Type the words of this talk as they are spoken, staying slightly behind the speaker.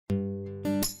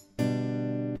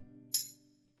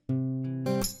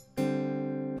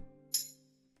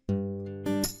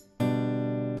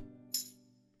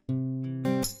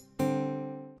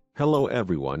Hello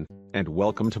everyone, and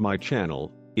welcome to my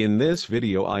channel. In this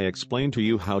video I explain to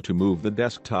you how to move the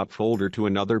desktop folder to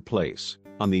another place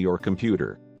on your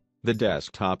computer. The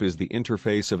desktop is the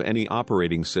interface of any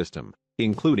operating system,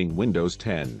 including Windows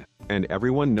 10, and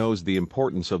everyone knows the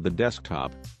importance of the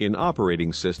desktop in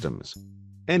operating systems.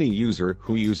 Any user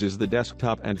who uses the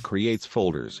desktop and creates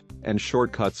folders and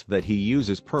shortcuts that he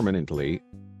uses permanently.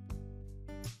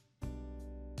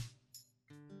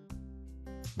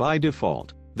 By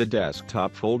default, the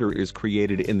desktop folder is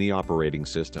created in the operating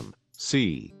system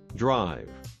C drive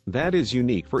that is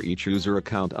unique for each user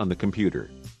account on the computer.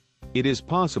 It is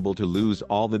possible to lose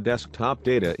all the desktop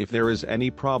data if there is any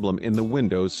problem in the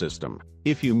Windows system.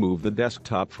 If you move the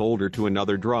desktop folder to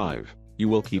another drive, you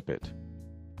will keep it.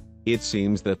 It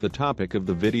seems that the topic of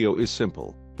the video is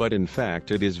simple, but in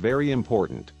fact it is very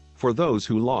important for those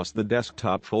who lost the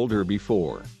desktop folder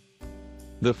before.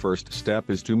 The first step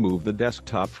is to move the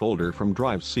desktop folder from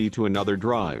drive C to another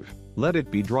drive, let it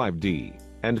be drive D,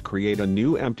 and create a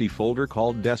new empty folder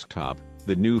called desktop.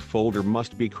 The new folder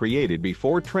must be created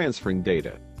before transferring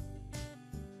data.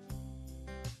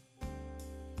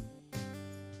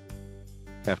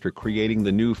 After creating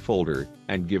the new folder,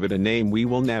 and give it a name, we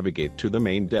will navigate to the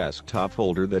main desktop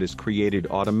folder that is created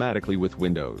automatically with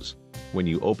Windows. When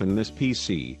you open this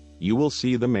PC, you will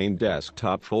see the main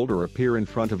desktop folder appear in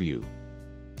front of you.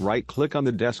 Right-click on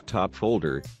the desktop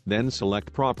folder, then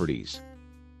select Properties.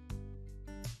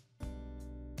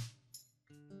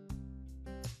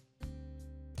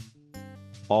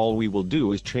 All we will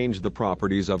do is change the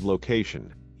properties of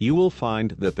location. You will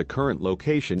find that the current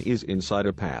location is inside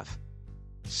a path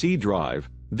C drive.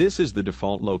 This is the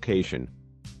default location.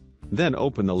 Then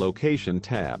open the Location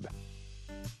tab.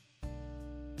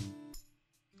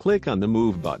 Click on the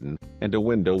Move button, and a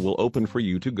window will open for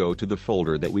you to go to the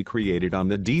folder that we created on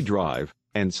the D drive,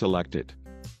 and select it.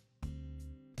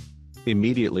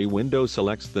 Immediately Windows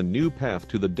selects the new path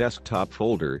to the desktop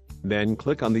folder, then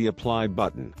click on the Apply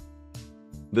button.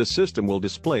 The system will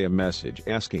display a message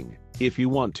asking if you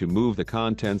want to move the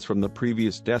contents from the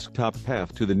previous desktop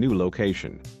path to the new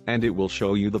location, and it will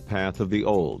show you the path of the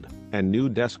old and new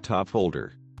desktop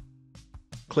folder.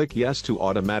 Click Yes to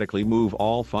automatically move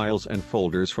all files and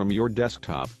folders from your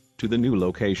desktop to the new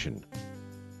location.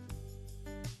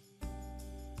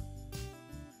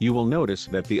 You will notice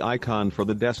that the icon for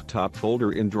the desktop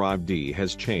folder in Drive D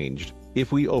has changed.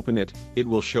 If we open it, it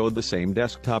will show the same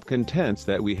desktop contents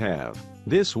that we have.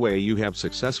 This way you have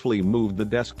successfully moved the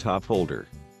desktop folder.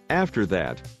 After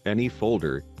that, any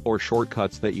folder or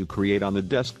shortcuts that you create on the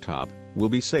desktop will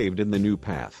be saved in the new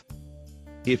path.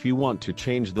 If you want to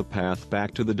change the path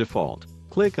back to the default,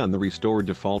 click on the Restore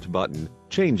Default button.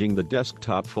 Changing the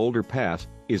desktop folder path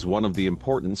is one of the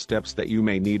important steps that you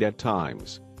may need at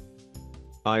times.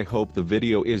 I hope the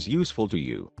video is useful to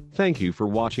you. Thank you for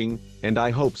watching, and I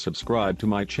hope subscribe to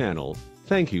my channel.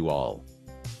 Thank you all.